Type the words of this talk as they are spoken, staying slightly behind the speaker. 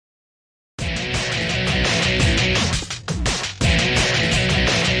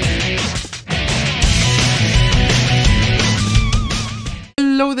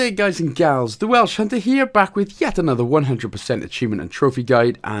G'day guys and gals, the Welsh Hunter here, back with yet another 100% achievement and trophy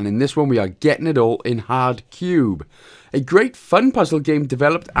guide, and in this one we are getting it all in Hardcube. A great fun puzzle game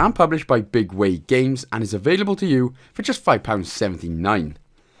developed and published by Big Way Games and is available to you for just £5.79.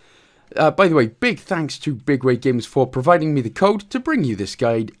 By the way, big thanks to Big Way Games for providing me the code to bring you this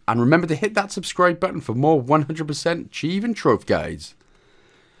guide, and remember to hit that subscribe button for more 100% achieve and trophy guides.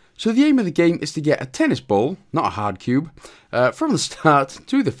 So the aim of the game is to get a tennis ball, not a hard cube, from the start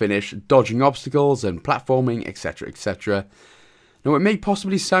to the finish, dodging obstacles and platforming, etc, etc. Now it may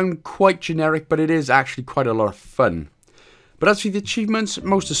possibly sound quite generic, but it is actually quite a lot of fun. But as for the achievements,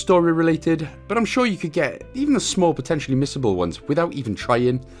 most are story related, but I'm sure you could get even the small potentially missable ones without even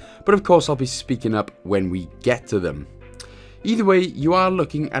trying, but of course I'll be speaking up when we get to them. Either way, you are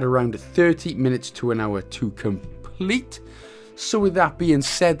looking at around 30 minutes to an hour to complete. So with that being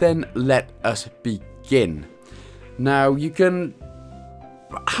said then, let us begin. Now you can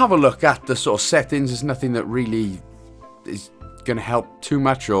have a look at the sort of settings. There's nothing that really is going to help too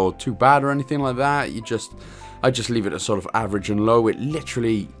much or too bad or anything like that. I just leave it at sort of average and low. It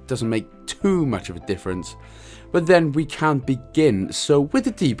literally doesn't make too much of a difference. But then we can begin. So with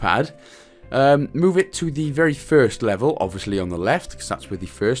the D-pad, move it to the very first level, obviously on the left, because that's where the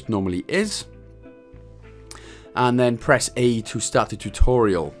first normally is. And then press A to start the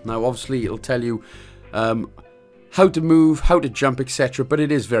tutorial. Now obviously it'll tell you how to move, how to jump, etc. But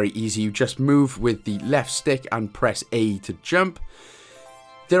it is very easy. You just move with the left stick and press A to jump.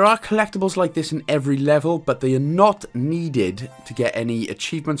 There are collectibles like this in every level, but they are not needed to get any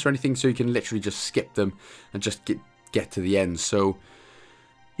achievements or anything, so you can literally just skip them and just get to the end. So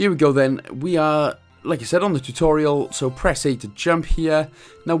here we go then. We are, like I said, on the tutorial, so press A to jump here.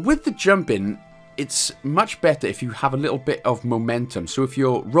 Now with the jumping, it's much better if you have a little bit of momentum. So if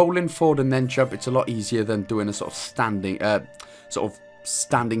you're rolling forward and then jump, it's a lot easier than doing a sort of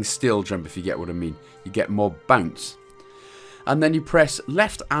standing still jump, if you get what I mean. You get more bounce. And then you press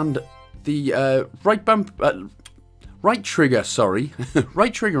left and the right trigger, sorry.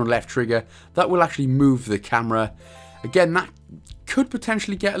 Right trigger and left trigger. That will actually move the camera. Again, that could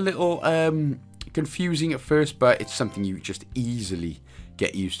potentially get a little confusing at first, but it's something you just easily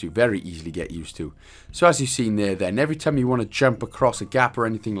get used to, very easily get used to. So as you've seen there then, every time you want to jump across a gap or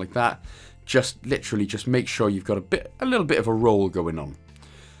anything like that, just literally just make sure you've got a little bit of a roll going on.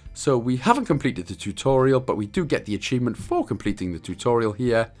 So we haven't completed the tutorial, but we do get the achievement for completing the tutorial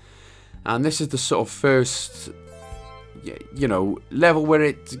here. And this is the sort of first, you know, level where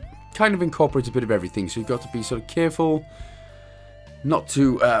it kind of incorporates a bit of everything. So you've got to be sort of careful not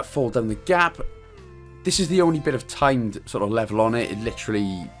to fall down the gap. This is the only bit of timed sort of level on it. It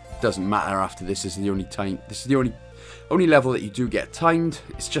literally doesn't matter after this. This is the only time. This is the only level that you do get timed.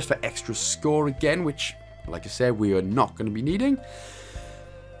 It's just for extra score again, which, like I said, we are not going to be needing.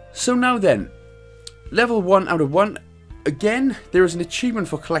 So now then, level 1 out of 1. Again, there is an achievement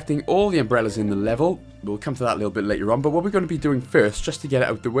for collecting all the umbrellas in the level. We'll come to that a little bit later on. But what we're going to be doing first, just to get it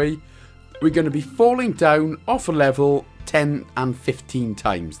out the way, we're going to be falling down off a level 10 and 15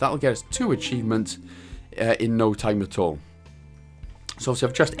 times. That'll get us 2 achievements in no time at all. So obviously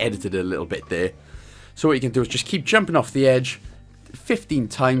I've just edited it a little bit there. So what you can do is just keep jumping off the edge 15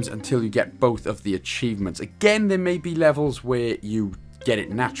 times until you get both of the achievements. Again, there may be levels where you get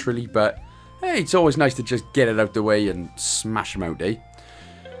it naturally, but hey, it's always nice to just get it out the way and smash them out, eh?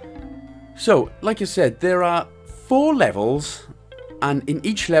 So, like I said, there are 4 levels, and in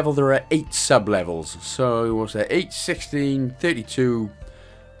each level there are 8 sub-levels. So, what's that? 8, 16, 32...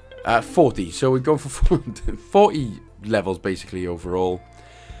 40, so we're going for 40 levels basically overall,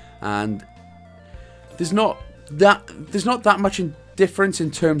 and there's not that much difference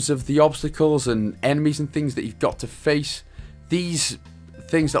in terms of the obstacles and enemies and things that you've got to face. These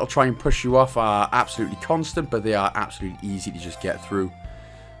things that'll try and push you off are absolutely constant, but they are absolutely easy to just get through,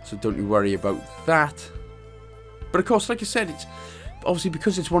 so don't you worry about that. But of course, like I said, it's obviously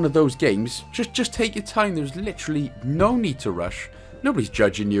because it's one of those games, just take your time. There's literally no need to rush. Nobody's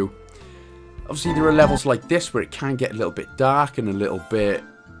judging you. Obviously, there are levels like this where it can get a little bit dark and a little bit,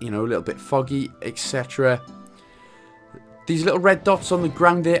 you know, a little bit foggy, etc. These little red dots on the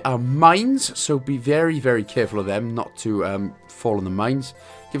ground there are mines, so be very, very careful of them, not to fall in the mines.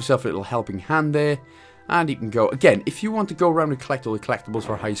 Give yourself a little helping hand there, and you can go. Again, if you want to go around and collect all the collectibles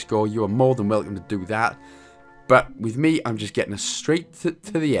for a high score, you are more than welcome to do that. But with me, I'm just getting us straight to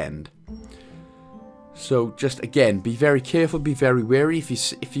the end. So just, again, be very careful, be very wary.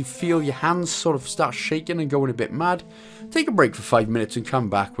 If you feel your hands sort of start shaking and going a bit mad, take a break for 5 minutes and come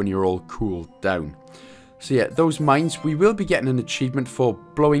back when you're all cooled down. So yeah, those mines, we will be getting an achievement for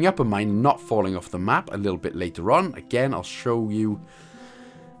blowing up a mine and not falling off the map a little bit later on. Again, I'll show you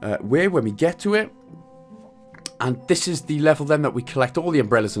way when we get to it. And this is the level then that we collect all the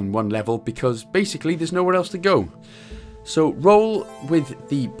umbrellas in one level, because basically there's nowhere else to go. So roll with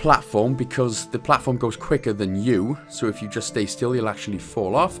the platform, because the platform goes quicker than you. So if you just stay still, you'll actually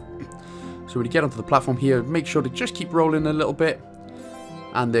fall off. So when you get onto the platform here, make sure to just keep rolling a little bit.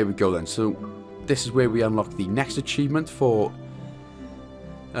 And there we go then. So this is where we unlock the next achievement for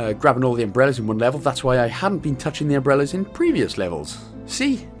grabbing all the umbrellas in one level. That's why I hadn't been touching the umbrellas in previous levels.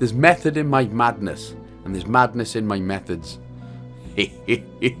 See, there's method in my madness. And there's madness in my methods. So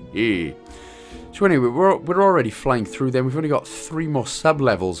anyway, we're already flying through them. We've only got 3 more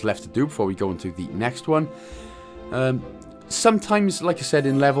sub-levels left to do before we go into the next one. Sometimes, like I said,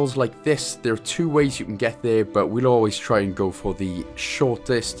 in levels like this, there are 2 ways you can get there, but we'll always try and go for the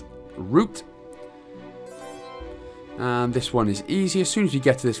shortest route. And this one is easy. As soon as you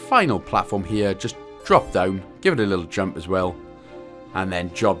get to this final platform here, just drop down, give it a little jump as well, and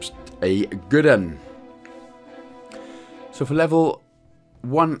then job's a good one. So for level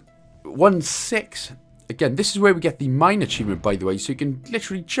 116, again, this is where we get the mine achievement, by the way, so you can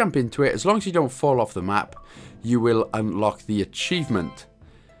literally jump into it. As long as you don't fall off the map, you will unlock the achievement.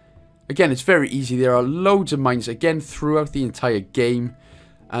 Again, it's very easy. There are loads of mines, again, throughout the entire game,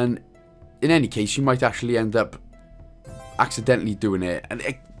 and in any case, you might actually end up accidentally doing it.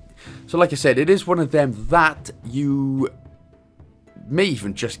 So like I said, it is one of them that you may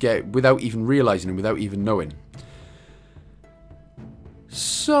even just get without even realizing and without even knowing.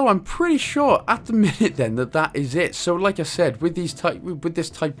 So I'm pretty sure at the minute then that is it. So like I said, with this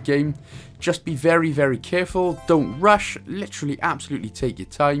type game, just be very, very careful. Don't rush. Literally, absolutely take your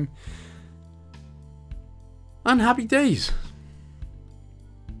time. And happy days.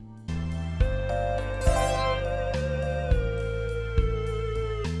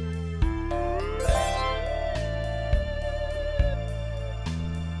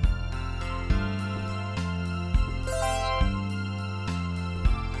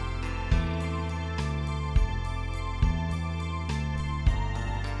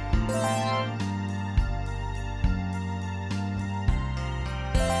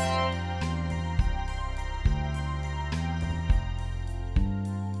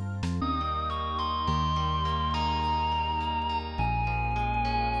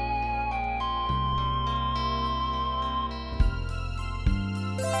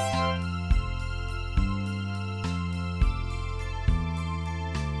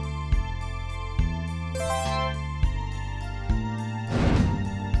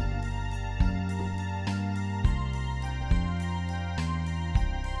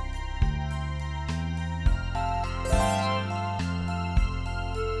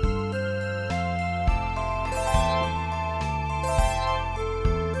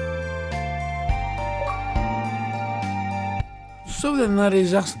 So then that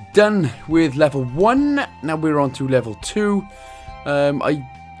is us done with level 1. Now we're on to level 2. I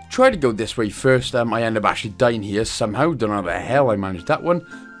tried to go this way first. I ended up actually dying here somehow. Don't know how the hell I managed that one.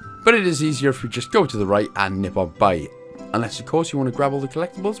 But it is easier if we just go to the right and nip on by. Unless, of course, you want to grab all the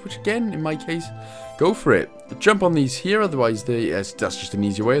collectibles, which again, in my case, go for it. Jump on these here, otherwise that's just an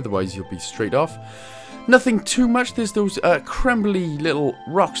easy way. Otherwise, you'll be straight off. Nothing too much. There's those crumbly little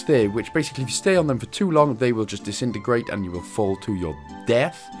rocks there, which basically if you stay on them for too long, they will just disintegrate and you will fall to your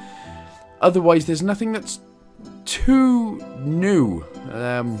death. Otherwise, there's nothing that's too new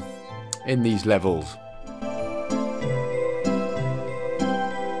in these levels.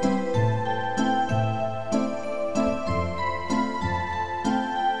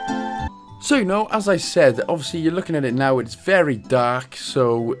 So, you know, as I said, obviously you're looking at it now, it's very dark,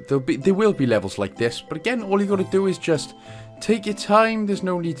 so there will be levels like this. But again, all you got to do is just take your time. There's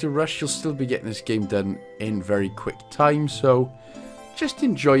no need to rush. You'll still be getting this game done in very quick time. So just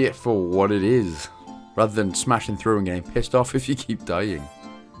enjoy it for what it is, rather than smashing through and getting pissed off if you keep dying.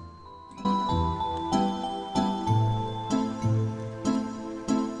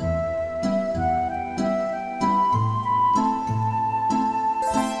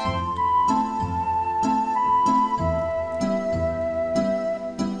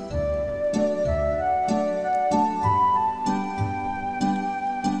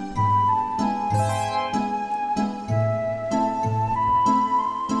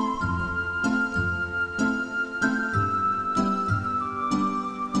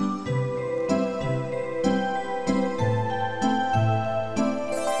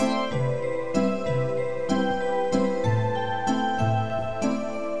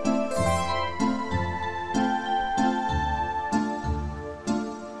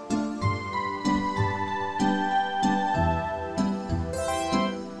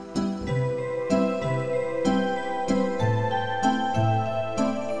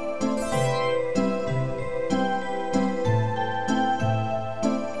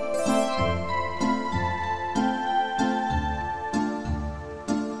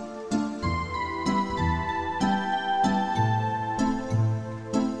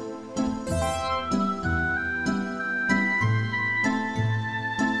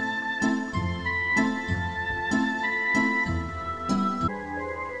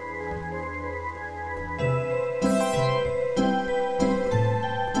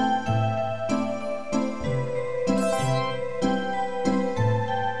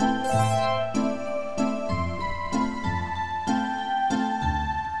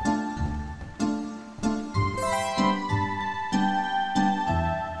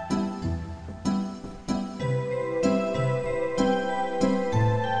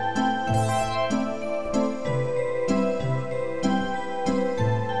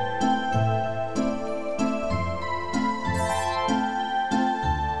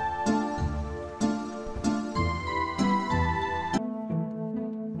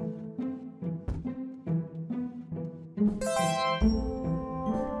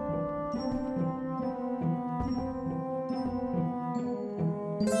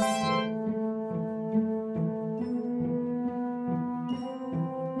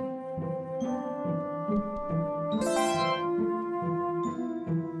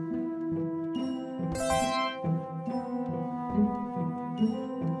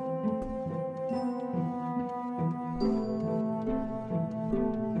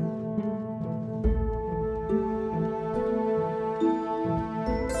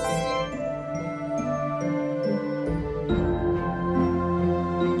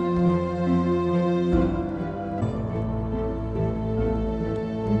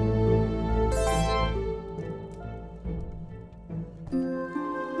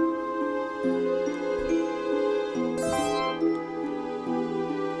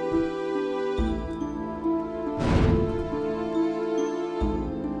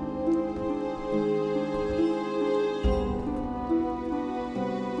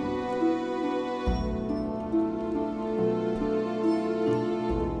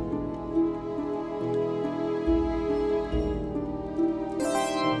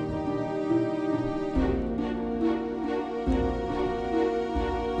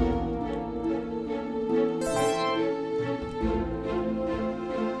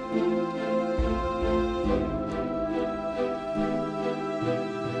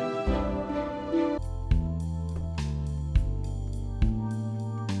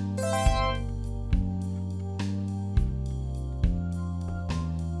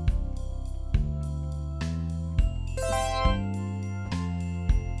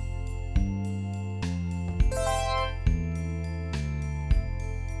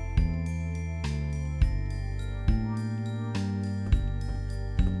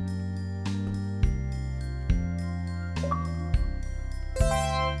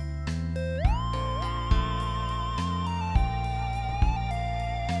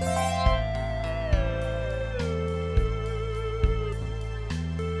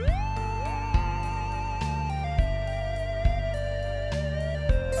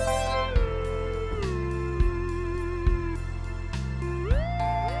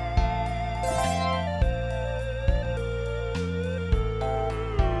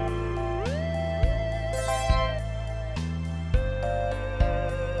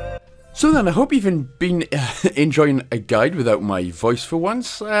 So then, I hope you've been enjoying a guide without my voice for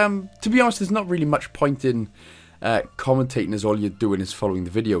once. To be honest, there's not really much point in commentating as all you're doing is following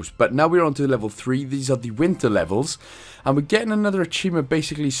the videos. But now we're on to level 3. These are the winter levels. And we're getting another achievement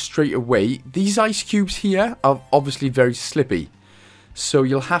basically straight away. These ice cubes here are obviously very slippy. So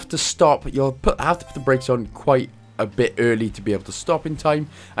you'll have to stop. You'll have to put the brakes on quite a bit early to be able to stop in time.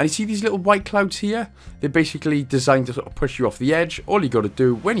 And you see these little white clouds here? They're basically designed to sort of push you off the edge. All you got to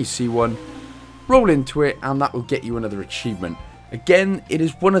do when you see one, roll into it, and that will get you another achievement. Again, it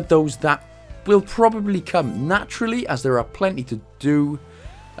is one of those that will probably come naturally, as there are plenty to do.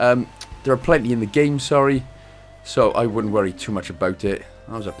 There are plenty in the game, sorry. So I wouldn't worry too much about it.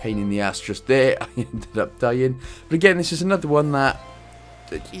 That was a pain in the ass just there. I ended up dying. But again, this is another one that,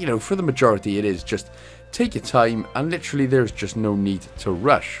 you know, for the majority it is just take your time, and literally there's just no need to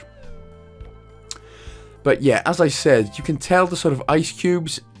rush. But yeah, as I said, you can tell the sort of ice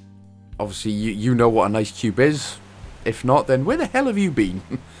cubes. Obviously, you know what an ice cube is. If not, then where the hell have you been?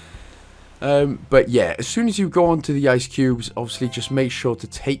 But yeah, as soon as you go onto the ice cubes, obviously just make sure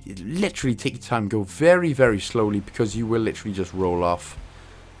to literally take your time, go very, very slowly, because you will literally just roll off.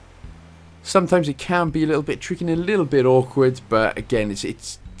 Sometimes it can be a little bit tricky and a little bit awkward, but again,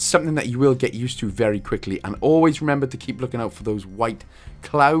 it's something that you will get used to very quickly. And always remember to keep looking out for those white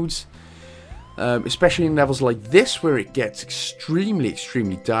clouds, especially in levels like this where it gets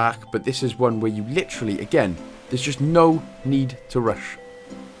extremely dark. But this is one where you literally, again, there's just no need to rush.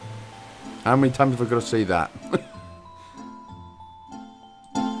 How many times have I got to say that?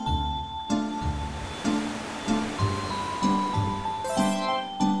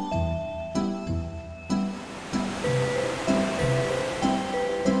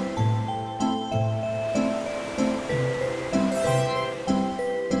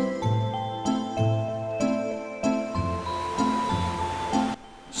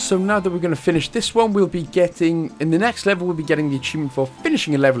 So now that we're going to finish this one, we'll be getting, in the next level, we'll be getting the achievement for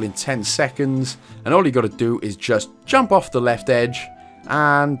finishing a level in 10 seconds. And all you got to do is just jump off the left edge,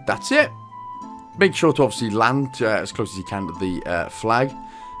 and that's it. Make sure to obviously land as close as you can to the flag.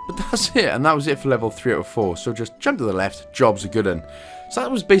 But that's it, and that was it for level 3 out of 4. So just jump to the left, job's a good one. So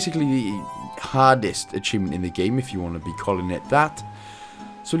that was basically the hardest achievement in the game, if you want to be calling it that.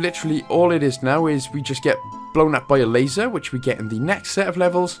 So literally all it is now is we just get blown up by a laser, which we get in the next set of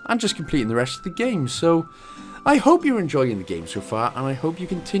levels, and just completing the rest of the game. So I hope you're enjoying the game so far, and I hope you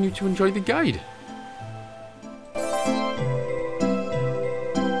continue to enjoy the guide.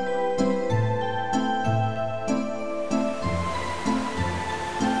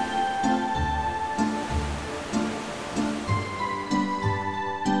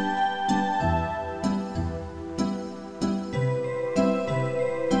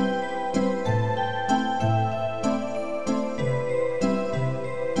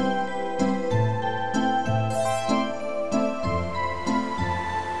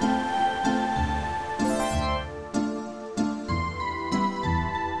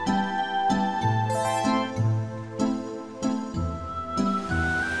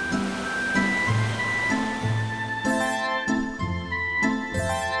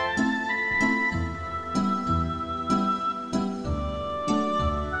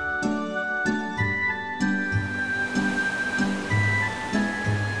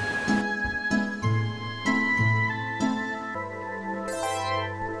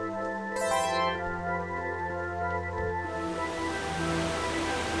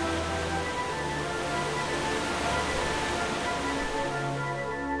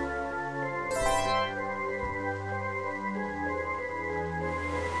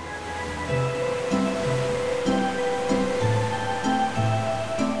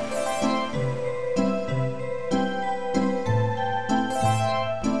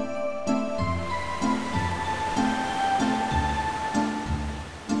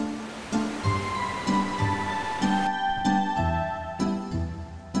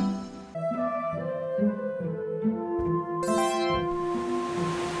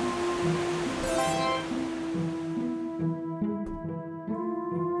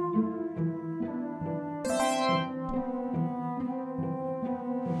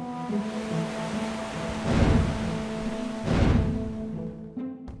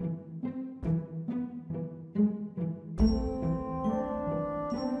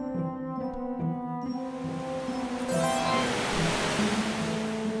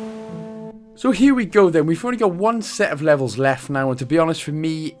 So here we go then, we've only got one set of levels left now, and to be honest, for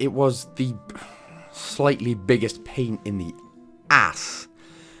me, it was the slightly biggest pain in the ass.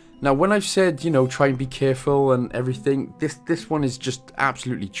 Now, when I've said, you know, try and be careful and everything, this one is just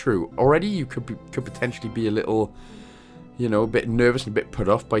absolutely true. Already, you could potentially be a little, you know, a bit nervous and a bit put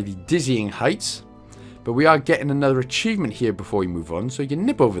off by the dizzying heights. But we are getting another achievement here before we move on, so you can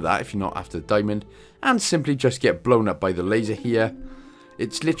nip over that if you're not after the diamond, and simply just get blown up by the laser here.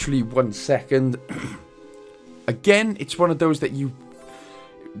 It's literally 1 second. Again, it's one of those that you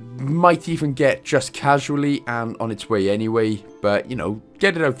might even get just casually and on its way anyway, but, you know,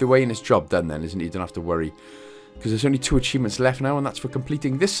 get it out of the way and it's job done then, isn't it? You don't have to worry, because there's only 2 achievements left now, and that's for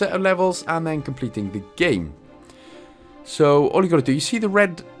completing this set of levels and then completing the game. So all you got to do, you see the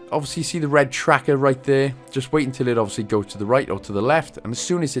red... Obviously, you see the red tracker right there. Just wait until it obviously goes to the right or to the left. And as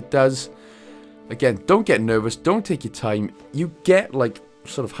soon as it does, again, don't get nervous. Don't take your time. You get like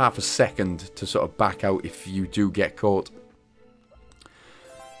sort of half a second to sort of back out if you do get caught.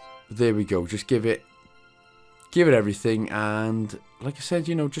 But there we go. Just give it everything. And like I said,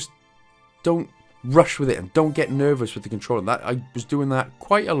 you know, just don't rush with it and don't get nervous with the controller. That I was doing that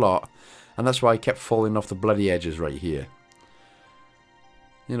quite a lot. And that's why I kept falling off the bloody edges right here.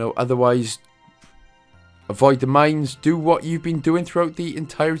 You know, otherwise, avoid the mines, do what you've been doing throughout the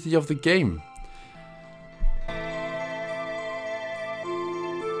entirety of the game.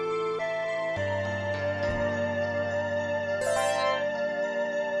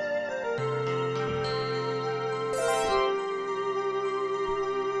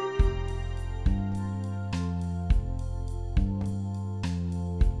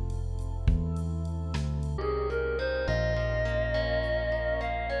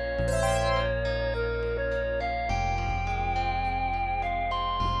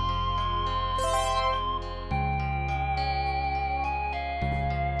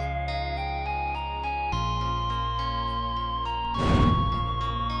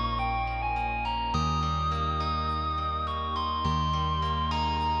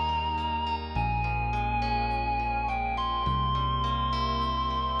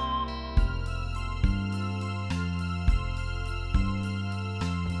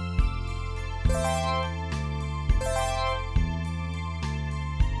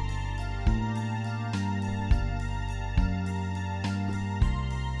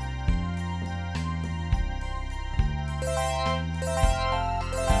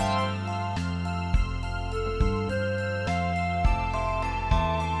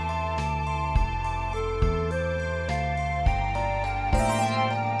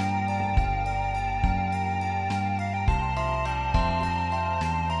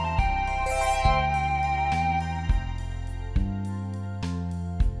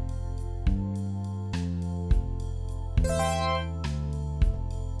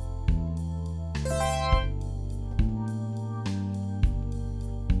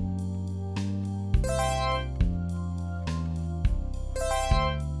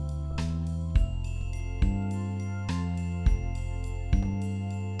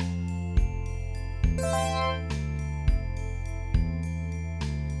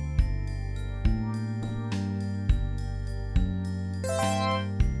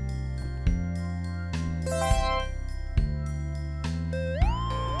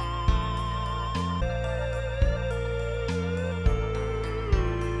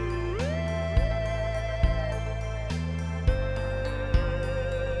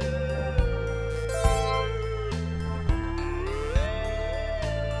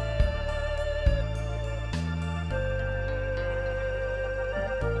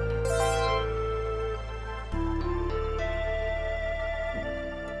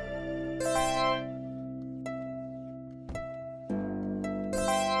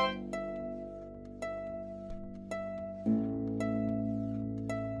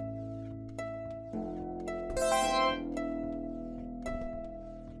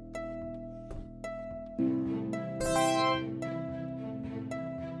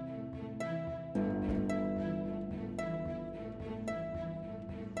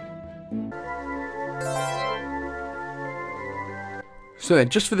 So then,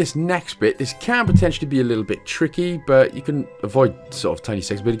 just for this next bit, this can potentially be a little bit tricky, but you can avoid sort of tiny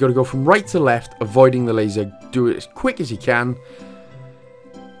seconds. But you've got to go from right to left, avoiding the laser. Do it as quick as you can.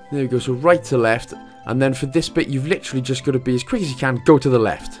 There we go, so right to left. And then for this bit, you've literally just got to be as quick as you can, go to the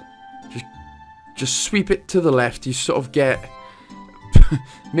left. Just sweep it to the left. You sort of get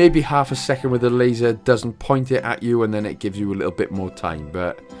maybe half a second where the laser doesn't point it at you, and then it gives you a little bit more time.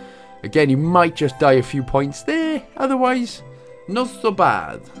 But again, you might just die a few points there. Otherwise, not so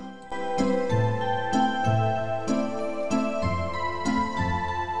bad.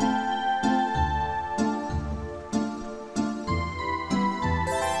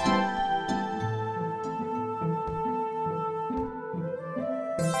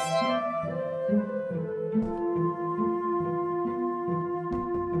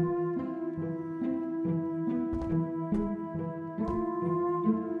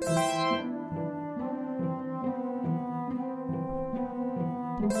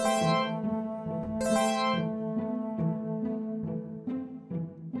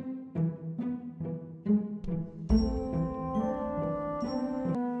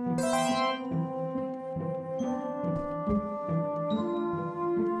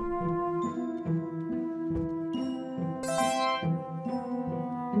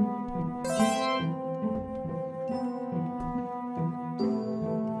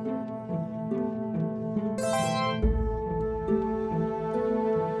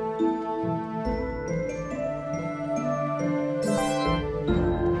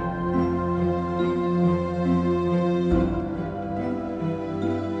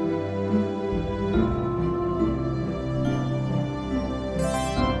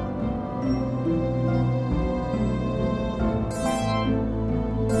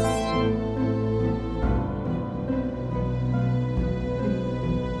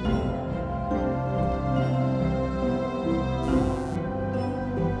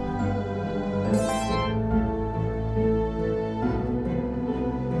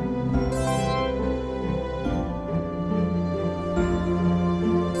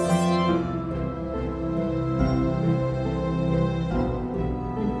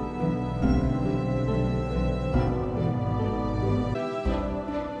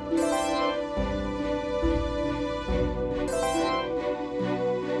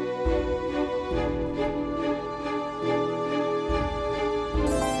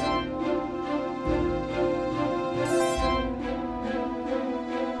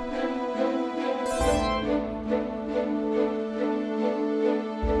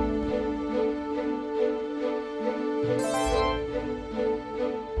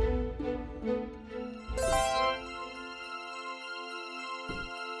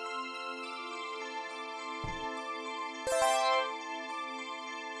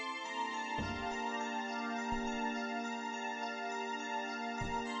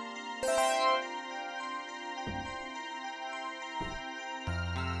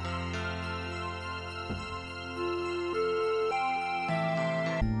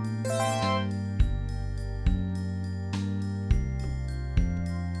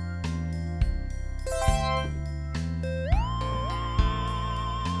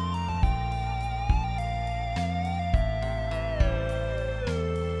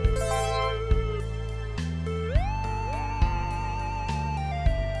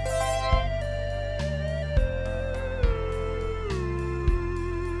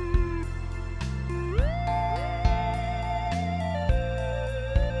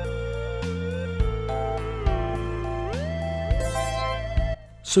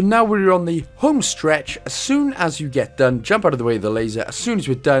 So now we're on the home stretch. As soon as you get done, jump out of the way of the laser. As soon as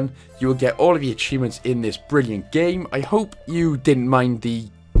we're done, you will get all of the achievements in this brilliant game. I hope you didn't mind the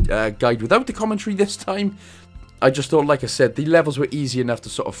guide without the commentary this time. I just thought, like I said, the levels were easy enough to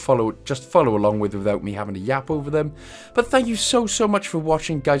sort of follow along with without me having to yap over them. But thank you so much for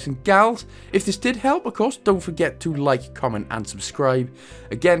watching, guys and gals. If this did help, of course, don't forget to like, comment, and subscribe.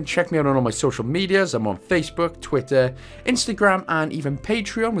 Again, check me out on all my social medias. I'm on Facebook, Twitter, Instagram, and even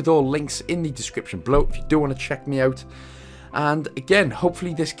Patreon, with all links in the description below if you do want to check me out. And again,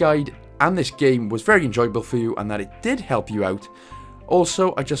 hopefully this guide and this game was very enjoyable for you and that it did help you out.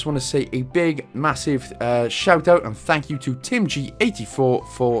 Also, I just want to say a big, massive shout out and thank you to TimG84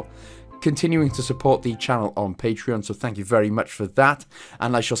 for continuing to support the channel on Patreon. So thank you very much for that.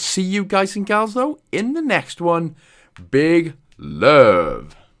 And I shall see you guys and gals, though, in the next one. Big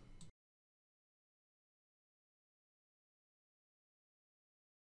love.